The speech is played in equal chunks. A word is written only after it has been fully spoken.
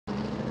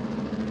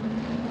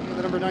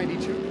the number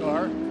 92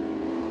 car.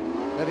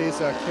 That is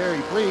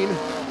Kerry Green.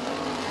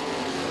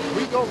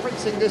 We Go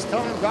Racing this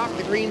time got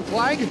the green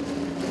flag.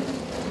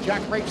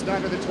 Jack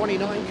Snyder, the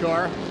 29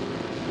 car.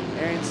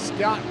 And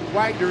Scott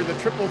Wagner, the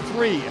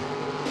 333.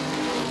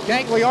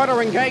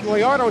 Gagliardo and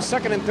Gagliardo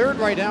second and third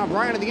right now.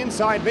 Brian on the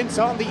inside, Vince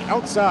on the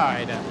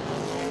outside.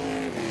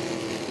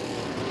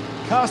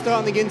 Costa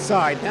on the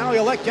inside. Now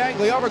he'll let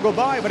Gagliardo go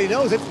by, but he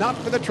knows it's not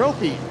for the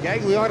trophy.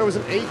 Gagliardo is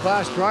an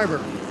A-class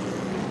driver.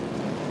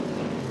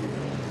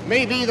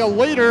 Maybe the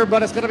leader,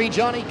 but it's going to be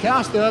Johnny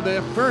Costa,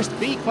 the first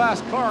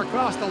B-class car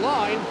across the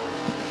line,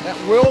 that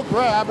will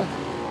grab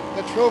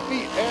the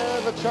trophy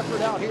and the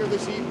checkered out here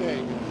this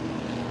evening.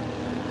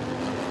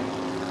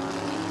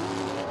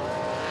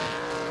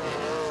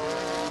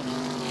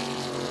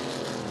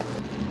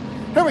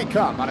 Here we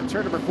come on a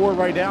turn number 4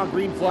 right now.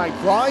 Green flag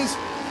flies.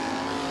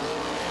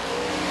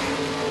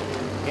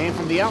 And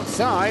from the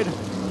outside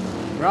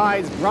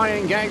rides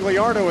Brian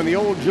Gagliardo in the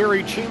old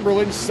Jerry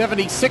Chamberlain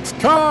 76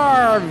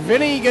 car.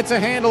 Vinny gets a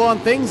handle on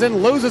things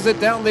and loses it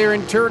down there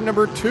in turn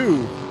number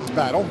 2.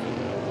 Battle.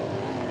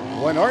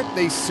 When aren't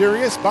they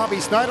serious? Bobby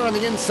Snyder on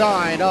the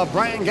inside of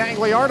Brian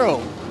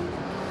Gagliardo.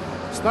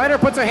 Snyder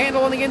puts a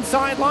handle on the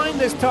inside line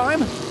this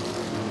time.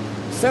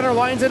 Center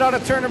lines it out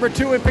of turn number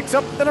 2 and picks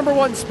up the number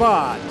 1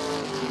 spot.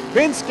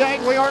 Vince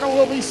Gagliardo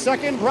will be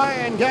second.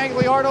 Brian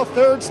Gagliardo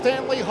third.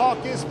 Stanley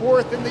Hawk is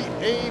fourth in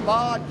the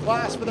A-Mod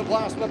class for the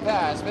Blast from the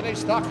Past Vintage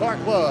Stock Car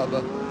Club.